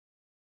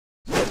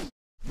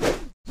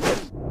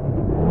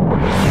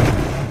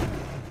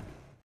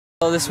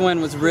Well, this win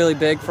was really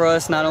big for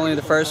us, not only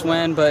the first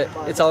win, but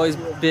it's always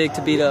big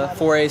to beat a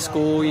 4A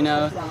school, you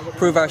know,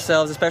 prove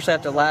ourselves, especially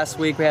after last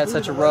week. We had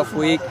such a rough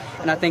week,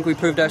 and I think we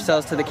proved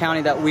ourselves to the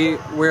county that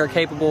we're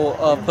capable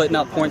of putting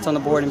up points on the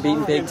board and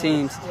beating big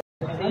teams.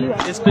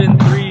 It's been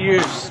 3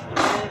 years.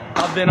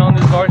 I've been on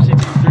this varsity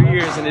team 3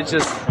 years, and it's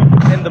just,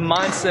 and the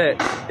mindset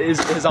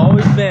has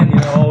always been, you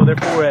know, oh, they're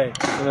 4A,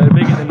 you know, they're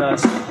bigger than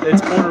us.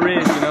 It's Porter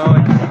Ridge, you know,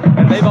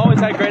 and they've always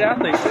had great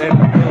athletes,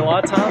 and a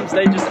lot of times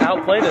they just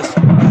outplayed us.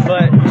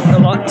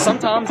 But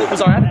sometimes it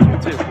was our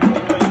attitude too.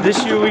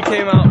 This year we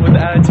came out with the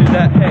attitude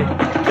that, hey,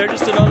 they're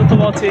just another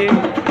football team.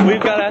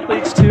 We've got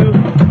athletes too,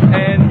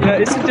 and you know,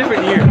 it's a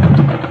different year,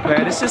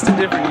 man. It's just a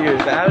different year.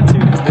 The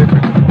attitude is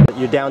different.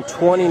 You're down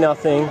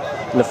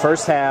 20-0 in the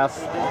first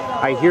half.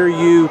 I hear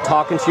you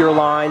talking to your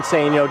line,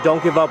 saying, you know,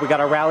 don't give up. We got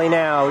to rally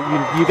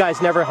now. You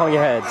guys never hung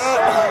your heads.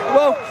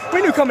 Well,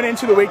 we knew coming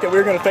into the week that we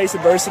were going to face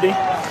adversity,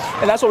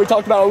 and that's what we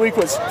talked about all week,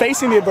 was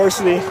facing the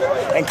adversity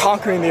and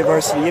conquering the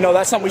adversity. You know,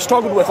 that's something we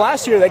struggled with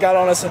last year. They got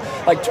on us,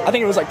 like, I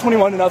think it was like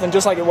 21-0,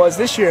 just like it was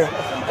this year.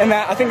 And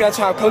I think that's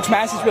how Coach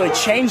Massey's really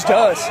changed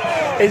us,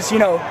 is, you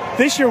know,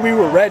 this year we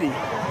were ready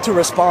to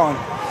respond.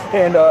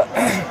 And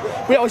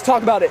we always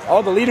talk about it,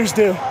 all the leaders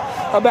do,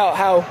 about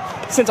how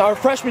since our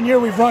freshman year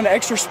we've run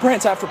extra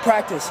sprints after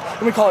practice,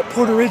 and we call it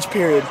Porter Ridge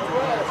period.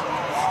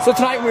 So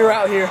tonight we were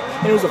out here,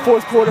 and it was the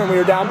fourth quarter, and we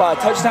were down by a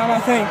touchdown, I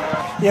think.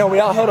 You know, we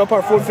all held up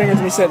our 4 fingers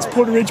and we said, it's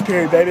Porter Ridge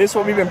period, baby. This is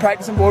what we've been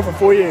practicing for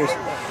 4 years.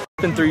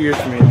 It's been 3 years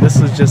for me. This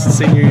was just the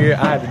senior year.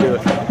 I had to do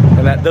it.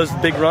 And those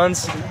big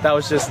runs,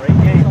 that's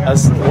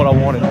what I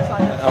wanted.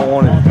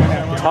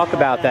 Talk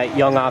about that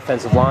young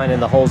offensive line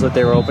and the holes that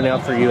they were opening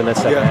up for you in the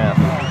second half.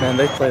 Man,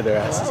 they played their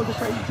asses.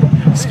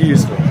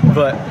 Excuse me.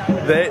 But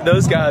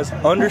those guys,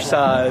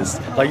 undersized,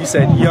 like you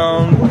said,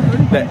 young,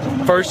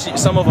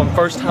 some of them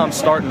first time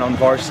starting on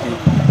varsity.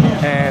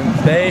 And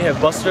they have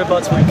busted their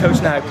butts with Coach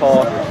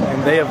Nagpaw,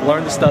 and they have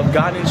learned the stuff,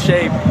 gotten in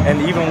shape, and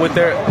even with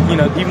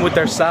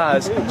their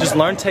size, just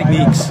learned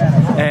techniques.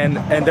 And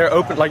they're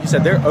open, like you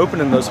said, they're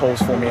opening those holes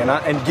for me,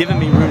 and giving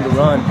me room to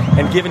run,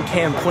 and giving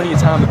Cam plenty of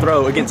time to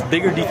throw against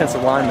bigger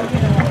defensive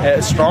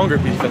linemen, stronger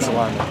defensive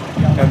linemen.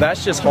 And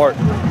that's just heart,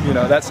 you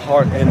know, that's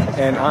heart,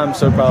 and I'm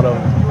so proud of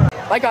them.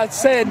 Like I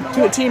said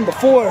to the team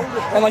before,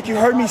 and like you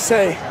heard me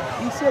say,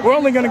 we're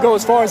only going to go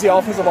as far as the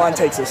offensive line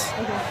takes us.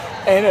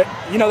 And,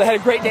 you know, they had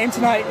a great game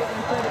tonight.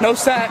 No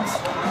sacks,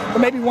 or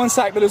maybe 1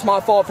 sack, but it was my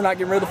fault for not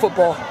getting rid of the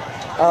football.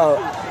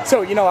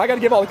 So, you know, I got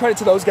to give all the credit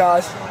to those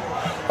guys.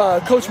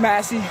 Coach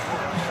Massey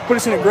put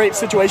us in a great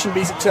situation to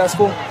be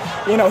successful.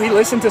 You know, he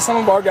listened to some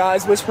of our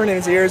guys whispering in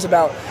his ears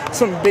about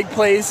some big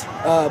plays,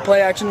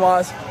 play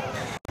action-wise.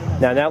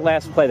 Now, that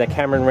last play that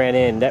Cameron ran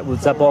in,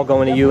 was that ball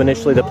going to you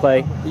initially, the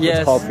play? Yes. It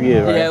was called for you,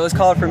 right? Yeah, it was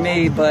called for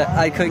me, but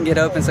I couldn't get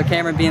open. So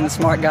Cameron, being the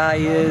smart guy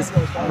he is,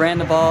 ran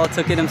the ball,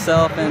 took it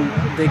himself, and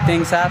big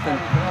things happened.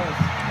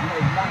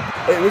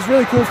 It was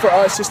really cool for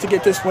us just to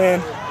get this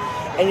win.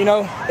 And, you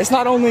know, it's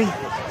not only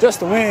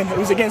just the win. It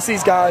was against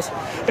these guys.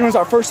 It was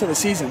our first of the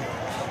season.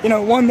 You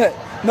know, one that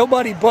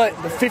nobody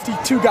but the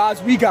 52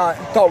 guys we got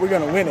thought we were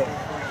going to win it.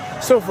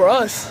 So for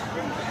us,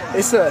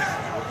 it's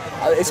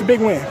a big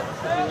win.